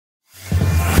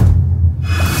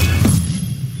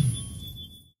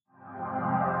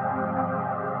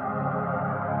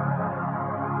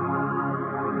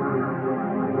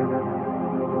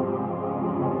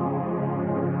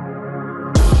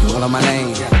all on my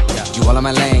lane, you all on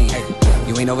my lane.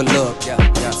 You ain't overlooked,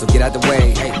 so get out the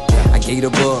way. I gave you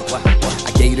the book,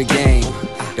 I gave you the game.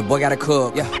 The boy gotta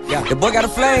cook, the boy got a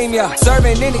flame,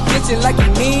 Serving in the kitchen like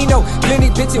you Nino. Plenty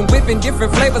pitching, whipping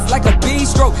different flavors like a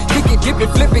bistro. Kick it, dip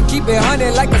it, flip it, keep it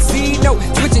hunting like a C-note.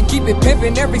 Switching, keep it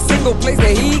pimping every single place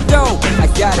that he go. I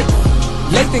got it.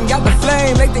 Lathan got the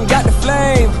flame, Lathan got the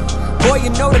flame. Boy, you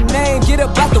know the name, get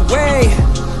up out the way.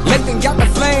 Lathan got the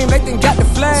flame, Lathan got the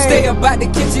flame. Stay up out the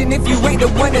kitchen if you ain't the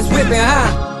one that's whipping,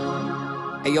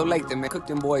 huh? Hey, yo, Lathan, man, cook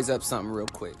them boys up something real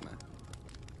quick, man.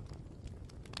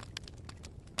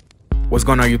 What's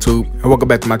going on, YouTube, and welcome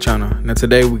back to my channel. Now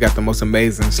today we got the most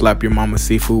amazing slap your mama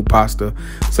seafood pasta.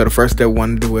 So the first step we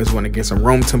want to do is want to get some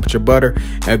room temperature butter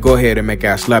and go ahead and make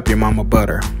our slap your mama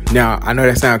butter. Now I know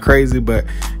that sounds crazy, but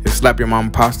it's slap your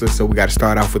mama pasta, so we got to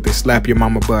start off with this slap your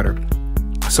mama butter.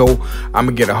 So I'm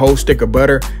gonna get a whole stick of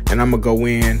butter and I'm gonna go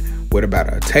in with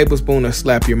about a tablespoon of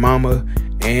slap your mama,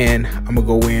 and I'm gonna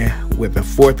go in with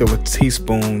 1/4 of a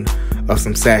teaspoon of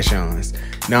some sachets.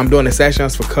 Now I'm doing the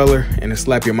sachets for color and the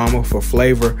slap your mama for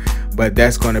flavor, but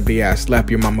that's going to be our slap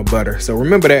your mama butter. So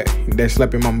remember that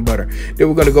slap your mama butter. Then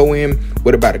we're going to go in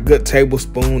with about a good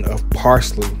tablespoon of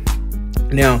parsley.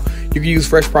 Now you can use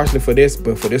fresh parsley for this,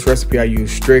 but for this recipe I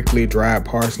use strictly dried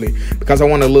parsley because I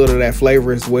want a little of that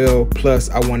flavor as well. Plus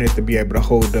I want it to be able to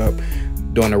hold up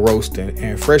during the roasting,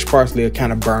 and fresh parsley will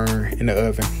kind of burn in the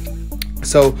oven.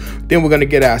 So then we're going to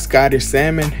get our Scottish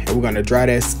salmon and we're going to dry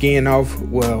that skin off,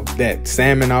 well, that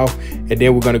salmon off, and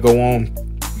then we're going to go on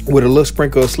with a little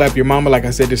sprinkle of slap your mama. Like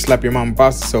I said, this slap your mama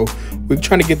pasta, so we're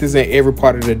trying to get this in every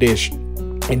part of the dish.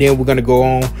 And then we're going to go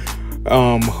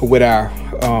on with our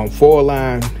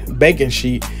foil-line baking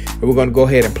sheet, and we're going to go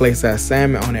ahead and place our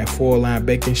salmon on that foil-line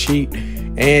baking sheet,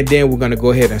 and then we're going to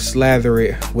go ahead and slather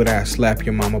it with our slap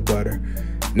your mama butter.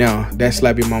 Now that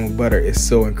slap your mama butter is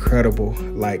so incredible.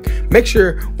 Like, make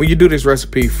sure when you do this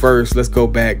recipe first, let's go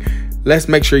back, let's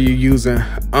make sure you're using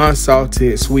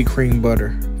unsalted sweet cream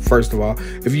butter. First of all,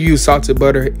 if you use salted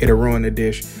butter, it'll ruin the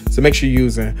dish, so make sure you're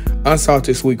using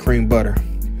unsalted sweet cream butter.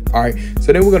 All right,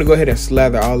 so then we're gonna go ahead and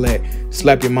slather all that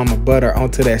slap your mama butter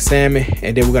onto that salmon,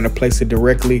 and then we're gonna place it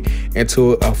directly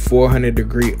into a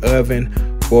 400-degree oven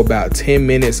for about 10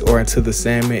 minutes or until the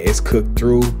salmon is cooked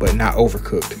through but not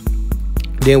overcooked.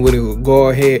 Then we'll go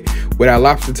ahead with our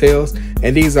lobster tails,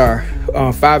 and these are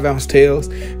 5-ounce tails.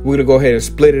 We're gonna go ahead and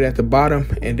split it at the bottom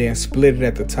and then split it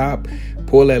at the top.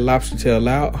 Pull that lobster tail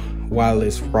out while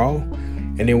it's raw,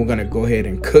 and then we're gonna go ahead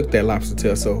and cook that lobster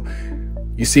tail. So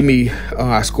you see me,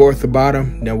 I score at the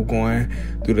bottom, then we're going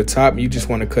through the top. You just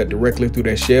want to cut directly through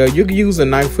that shell. You can use a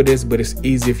knife for this, but it's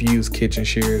easy if you use kitchen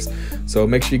shears. So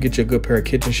make sure you get your good pair of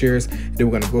kitchen shears.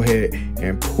 Then we're gonna go ahead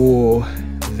and pull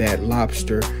that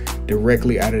lobster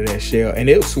directly out of that shell, and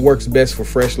it works best for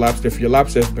fresh lobster. If your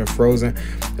lobster has been frozen,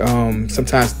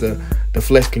 sometimes the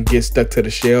flesh can get stuck to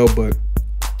the shell, but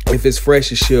if it's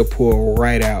fresh, it should pull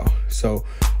right out. So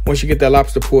once you get that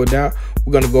lobster pulled out,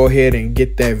 we're gonna go ahead and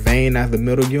get that vein out of the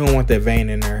middle. You don't want that vein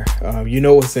in there. You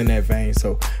know what's in that vein,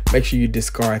 so make sure you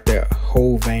discard that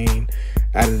whole vein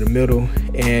out of the middle.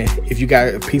 And if you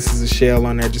got pieces of shell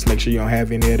on there, just make sure you don't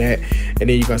have any of that. And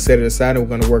then you're gonna set it aside, and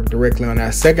we're gonna work directly on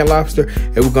our second lobster,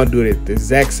 and we're gonna do it the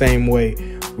exact same way.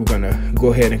 We're gonna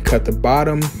go ahead and cut the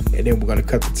bottom, and then we're gonna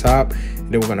cut the top,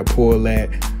 and then we're gonna pull that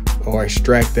or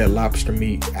extract that lobster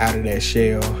meat out of that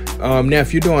shell. Now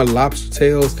if you're doing lobster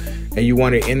tails and you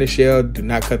want it in the shell, do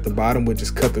not cut the bottom. We'll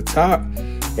just cut the top,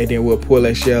 and then we'll pull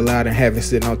that shell out and have it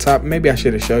sitting on top. Maybe I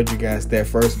should have showed you guys that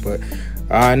first, but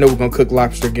I know we're gonna cook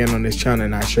lobster again on this channel,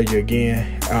 and I'll show you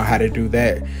again how to do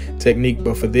that technique.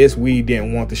 But for this, we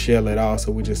didn't want the shell at all,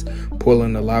 so we're just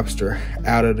pulling the lobster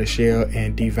out of the shell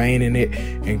and deveining it,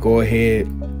 and go ahead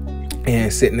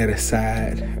and setting it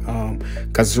aside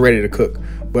because it's ready to cook.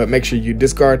 But make sure you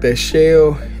discard that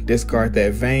shell, discard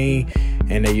that vein,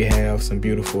 and then you have some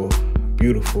beautiful,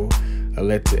 beautiful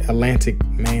Atlantic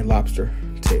Maine lobster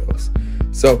tails.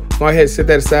 So go ahead and set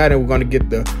that aside, and we're going to get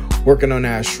the working on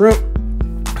our shrimp.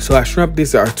 So our shrimp,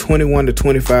 these are 21 to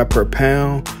 25 per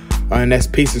pound, and that's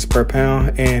pieces per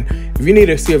pound. And if you need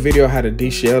to see a video how to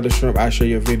de-shell the shrimp, I'll show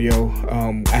you a video.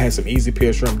 I had some easy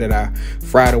peel shrimp that I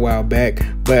fried a while back,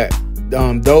 but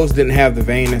those didn't have the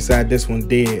vein inside. This one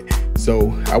did,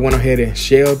 so I went ahead and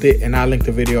shelled it, and I'll link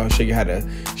the video and show you how to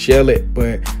shell it.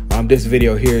 But this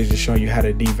video here is just showing you how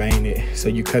to devein it. So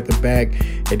you cut the back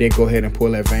and then go ahead and pull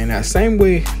that vein out, same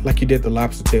way like you did the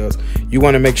lobster tails. You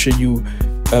want to make sure you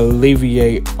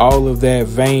alleviate all of that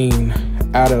vein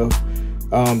out of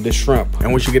the shrimp.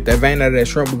 And once you get that vein out of that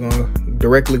shrimp, we're gonna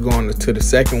directly go on to the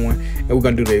second one, and we're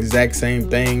gonna do the exact same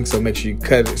thing. So make sure you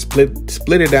cut it,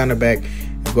 split it down the back,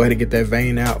 and Go ahead and get that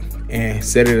vein out and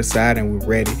set it aside, and we're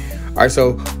ready. All right,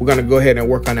 so we're going to go ahead and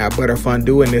work on our butter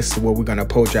fondue, and this is what we're going to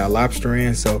poach our lobster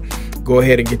in. So go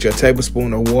ahead and get your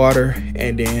tablespoon of water,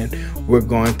 and then we're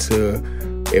going to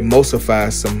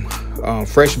emulsify some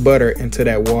fresh butter into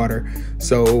that water.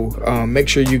 So make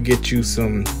sure you get you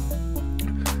some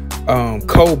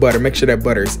cold butter. Make sure that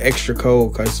butter is extra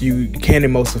cold, because you can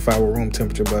emulsify with room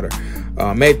temperature butter.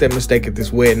 Made that mistake at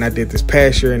this wedding. I did this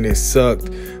past year and it sucked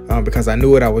because I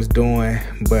knew what I was doing,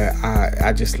 but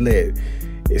I just let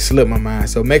it slip my mind.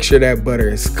 So make sure that butter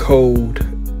is cold,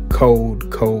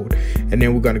 and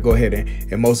then we're going to go ahead and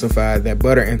emulsify that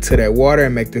butter into that water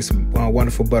and make this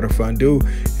wonderful butter fondue,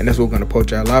 and that's what we're going to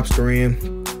poach our lobster in.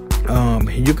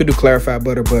 You could do clarified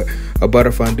butter, but a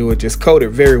butter fondue, it just coat it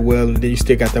very well, and then you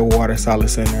still got that water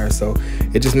solids in there, so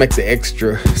it just makes it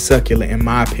extra succulent in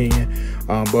my opinion.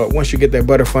 But once you get that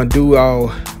butter fondue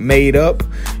all made up,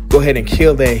 go ahead and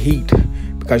kill that heat,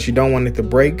 because you don't want it to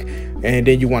break, and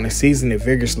then you want to season it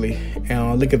vigorously.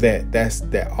 And look at that, that's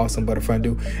that awesome butter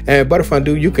fondue. And butter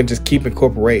fondue, you can just keep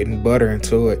incorporating butter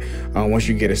into it once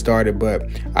you get it started. But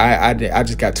I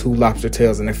just got 2 lobster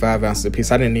tails and they're 5 ounces a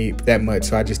piece. I didn't need that much,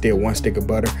 so I just did 1 stick of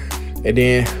butter. And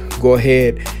then go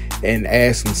ahead and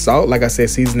add some salt. Like I said,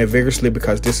 season it vigorously,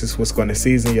 because this is what's going to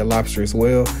season your lobster as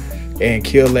well. And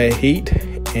kill that heat,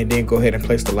 and then go ahead and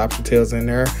place the lobster tails in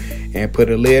there and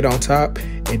put a lid on top,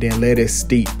 and then let it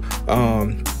steep.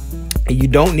 You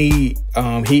don't need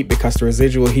heat, because the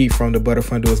residual heat from the butter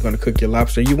fondue is going to cook your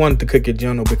lobster. You want it to cook it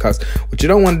gentle, because what you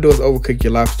don't want to do is overcook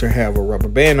your lobster and have a rubber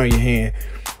band on your hand.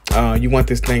 You want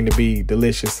this thing to be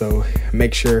delicious, so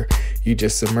make sure you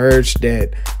just submerge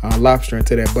that lobster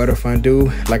into that butter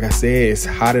fondue. Like I said, it's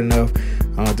hot enough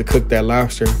to cook that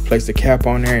lobster. Place the cap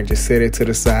on there and just set it to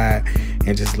the side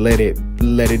and just let it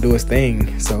do its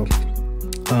thing. So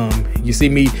you see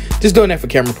me just doing that for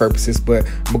camera purposes, but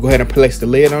I'm gonna go ahead and place the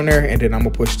lid on there, and then I'm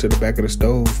gonna push to the back of the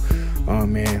stove.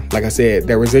 Man, like I said,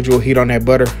 that residual heat on that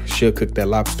butter should cook that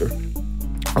lobster.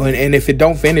 And if it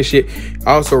don't finish it,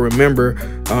 also remember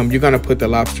you're gonna put the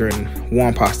lobster in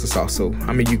warm pasta sauce, so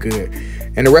I mean you good.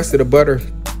 And the rest of the butter,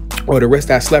 or the rest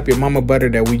of our Slap Your Mama butter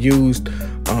that we used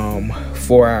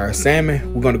for our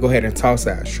salmon, we're gonna go ahead and toss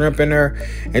our shrimp in there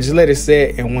and just let it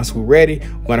set. And once we're ready,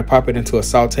 we're gonna pop it into a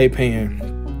saute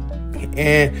pan.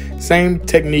 And same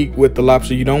technique with the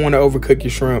lobster, you don't want to overcook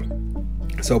your shrimp,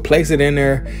 so place it in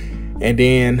there and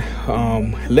then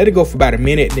let it go for about a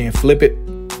minute, then flip it.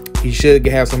 You should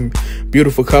have some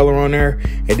beautiful color on there,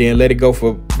 and then let it go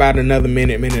for about another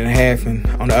minute and a half, and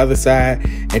on the other side,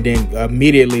 and then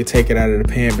immediately take it out of the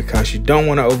pan, because you don't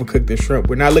want to overcook the shrimp.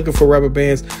 We're not looking for rubber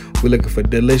bands, we're looking for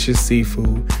delicious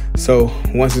seafood. So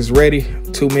once it's ready,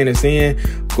 2 minutes in,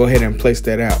 go ahead and place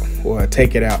that out, or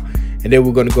take it out. And then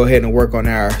we're going to go ahead and work on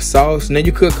our sauce. Now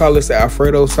you could call this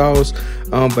Alfredo sauce,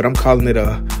 but I'm calling it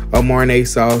a marinade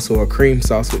sauce or a cream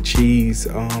sauce with cheese.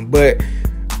 But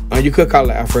you could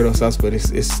call it Alfredo sauce, but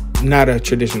it's not a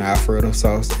traditional Alfredo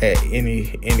sauce at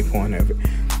any point of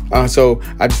it. So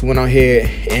I just went on ahead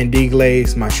and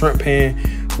deglazed my shrimp pan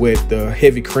with the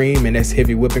heavy cream, and that's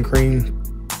heavy whipping cream.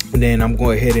 And then I'm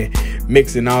going ahead and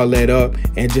mixing all that up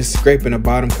and just scraping the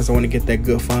bottom, because I want to get that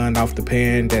good fond off the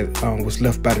pan that was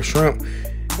left by the shrimp.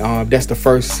 That's the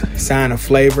first sign of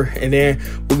flavor. And then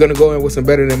we're going to go in with some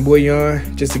better than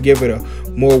bouillon, just to give it a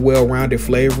more well-rounded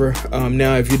flavor.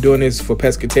 Now, if you're doing this for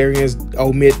pescatarians,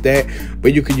 omit that,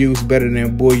 but you could use better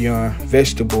than bouillon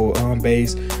vegetable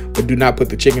base, but do not put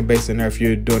the chicken base in there if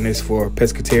you're doing this for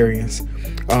pescatarians.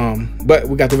 But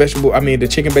we got the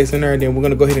chicken base in there, and then we're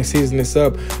going to go ahead and season this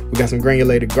up. We got some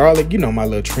granulated garlic, you know, my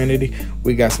little trinity.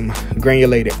 We got some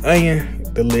granulated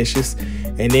onion, delicious.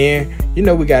 And then, you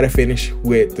know, we got to finish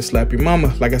with the Slap Your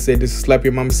Mama. Like I said, this is Slap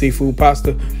Your Mama seafood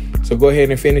pasta. So go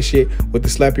ahead and finish it with the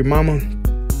Slap Your Mama.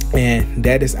 And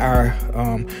that is our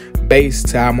base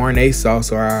to our marinade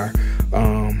sauce, or our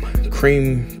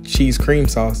cheese cream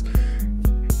sauce.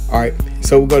 All right,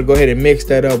 so we're going to go ahead and mix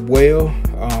that up well.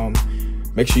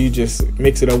 Make sure you just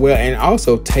mix it up well, and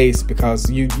also taste, because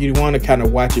you want to kind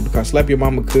of watch it, because Slap Your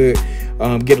Mama could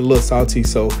get a little salty.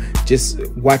 So just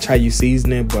watch how you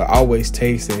season it, but always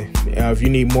taste it. If you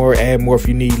need more, add more. If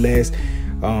you need less,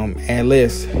 add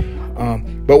less.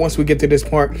 But once we get to this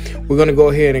part, we're going to go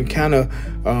ahead and kind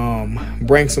of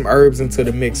bring some herbs into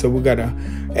the mix. So we're going to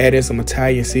add in some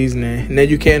Italian seasoning. Now,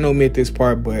 you can't omit this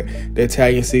part, but the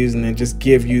Italian seasoning just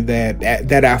give you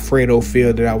that Alfredo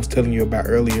feel that I was telling you about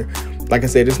earlier. Like I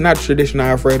said, it's not traditional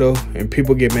Alfredo, and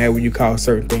people get mad when you call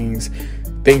certain things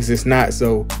it's not.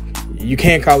 So you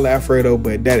can't call it Alfredo,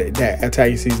 but that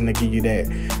Italian seasoning give you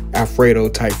that Alfredo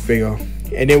type feel.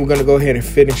 And then we're going to go ahead and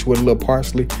finish with a little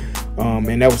parsley.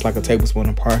 and that was like a tablespoon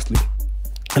of parsley.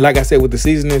 And like I said, with the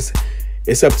seasonings,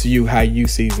 it's up to you how you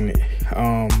season it.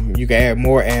 You can add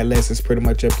more, add less. It's pretty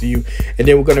much up to you. And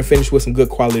then we're going to finish with some good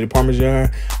quality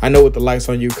Parmesan. I know with the lights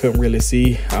on, you couldn't really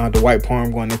see the white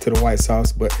parm going into the white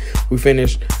sauce, but we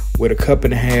finished with 1.5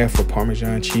 cups of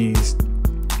Parmesan cheese.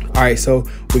 All right, so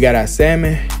we got our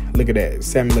salmon. Look at that.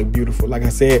 Salmon look beautiful. Like I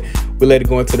said, we let it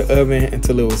go into the oven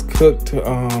until it was cooked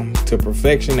to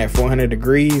perfection at 400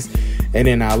 degrees. And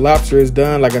then our lobster is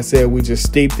done. Like I said, we just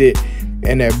steeped it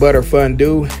in that butter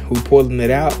fondue. We're pulling it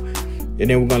out. And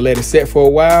then we're going to let it set for a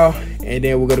while. And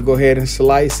then we're going to go ahead and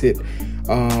slice it.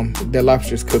 The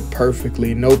lobster's cooked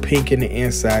perfectly. No pink in the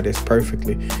inside. It's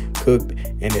perfectly cooked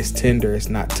and it's tender. It's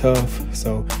not tough.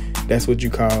 So that's what you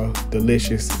call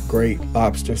delicious, great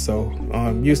lobster. So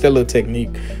use that little technique.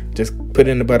 Just put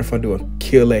it in the butter fondue and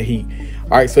kill that heat.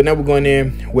 All right, so now we're going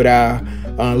in with our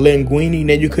linguine.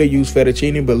 Now you could use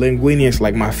fettuccine, but linguine is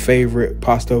like my favorite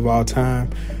pasta of all time.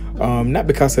 Not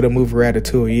because of the movie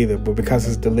Ratatouille either, but because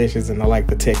it's delicious and I like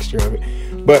the texture of it.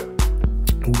 But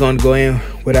we're going to go in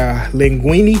with our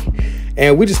linguine,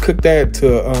 and we just cook that to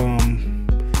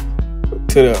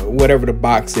the whatever the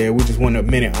box said. We just want a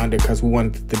minute under because we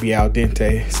want it to be al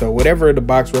dente. So whatever the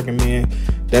box recommend,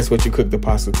 that's what you cook the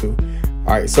pasta to.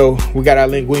 All right, so we got our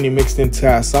linguine mixed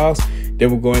into our sauce.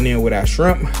 Then we're going in with our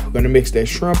shrimp. We're going to mix that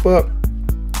shrimp up.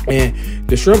 And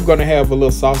the shrimp going to have a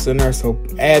little sauce in there, so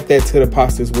add that to the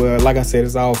pasta as well. Like I said,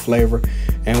 it's all flavor.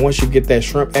 And once you get that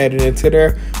shrimp added into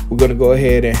there, we're going to go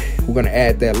ahead and we're going to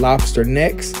add that lobster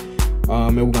next.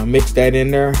 And we're going to mix that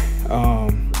in there.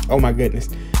 Oh my goodness.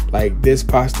 Like, this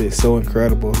pasta is so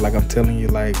incredible. Like, I'm telling you,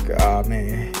 like, oh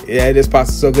man, yeah, this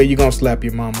pasta is so good. You're going to slap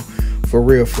your mama. For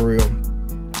real, for real.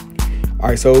 All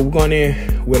right, so we're going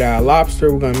in with our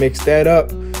lobster. We're going to mix that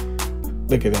up.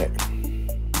 Look at that.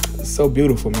 It's so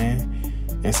beautiful, man.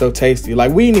 And so tasty.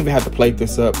 Like, we didn't even have to plate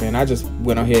this up, man. I just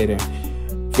went ahead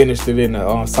and finished it in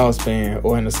the saucepan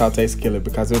or in the saute skillet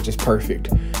because it was just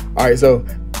perfect. All right, so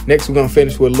next we're going to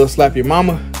finish with a little slap your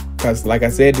mama. Because like I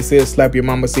said, this is slap your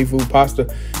mama seafood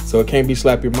pasta. So it can't be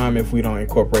slap your mama if we don't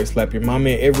incorporate slap your mama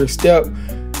in every step.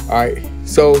 All right,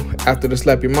 so after the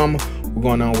slap your mama, we're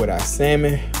going on with our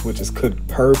salmon, which is cooked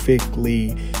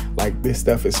perfectly. Like, this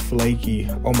stuff is flaky.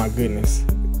 Oh my goodness.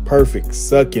 Perfect,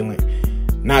 succulent,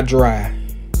 not dry,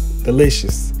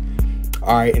 delicious.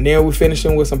 All right, and then we're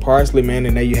finishing with some parsley, man,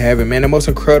 and there you have it, man. The most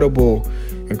incredible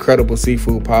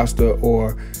seafood pasta,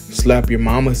 or slap your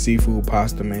mama seafood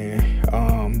pasta, man.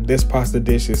 This pasta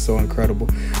dish is so incredible.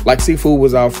 Like, seafood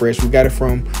was all fresh. We got it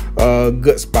from a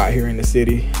good spot here in the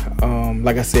city.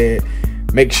 Like I said,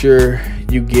 make sure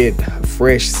you get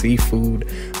fresh seafood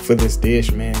for this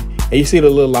dish, man. And you see the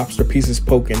little lobster pieces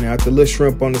poking out, the little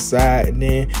shrimp on the side, and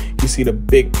then you see the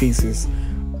big pieces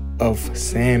of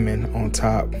salmon on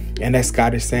top. And that's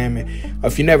Scottish salmon.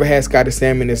 If you never had Scottish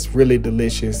salmon, it's really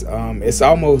delicious. It's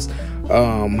almost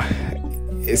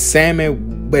it's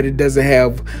salmon, but it doesn't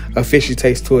have a fishy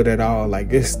taste to it at all.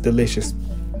 Like, it's delicious.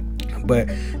 But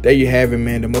there you have it,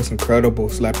 man. The most incredible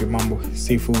slap your mama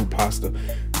seafood pasta.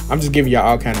 I'm just giving y'all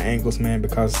all kind of angles, man,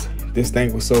 because this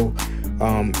thing was so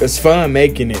it's fun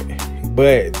making it,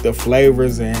 but the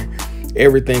flavors and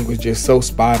everything was just so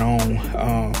spot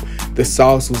on. The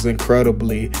sauce was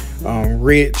incredibly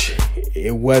rich.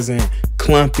 It wasn't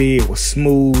clumpy. It was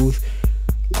smooth.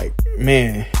 Like,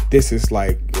 man, this is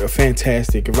like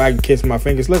fantastic. If I can kiss my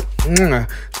fingers, let's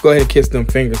go ahead and kiss them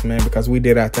fingers, man, because we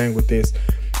did our thing with this.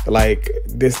 Like,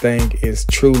 this thing is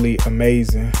truly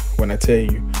amazing when I tell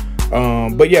you.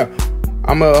 But yeah,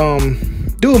 I'm gonna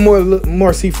do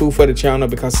more seafood for the channel,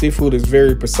 because seafood is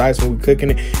very precise when we're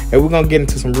cooking it, and we're gonna get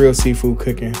into some real seafood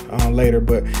cooking later.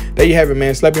 But there you have it,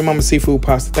 man. Slap your mama seafood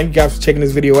pasta. Thank you guys for checking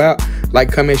this video out.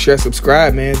 Like, comment, share,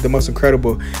 subscribe, man. The most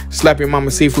incredible slap your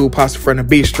mama seafood pasta from the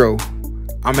Bistro.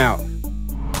 I'm out.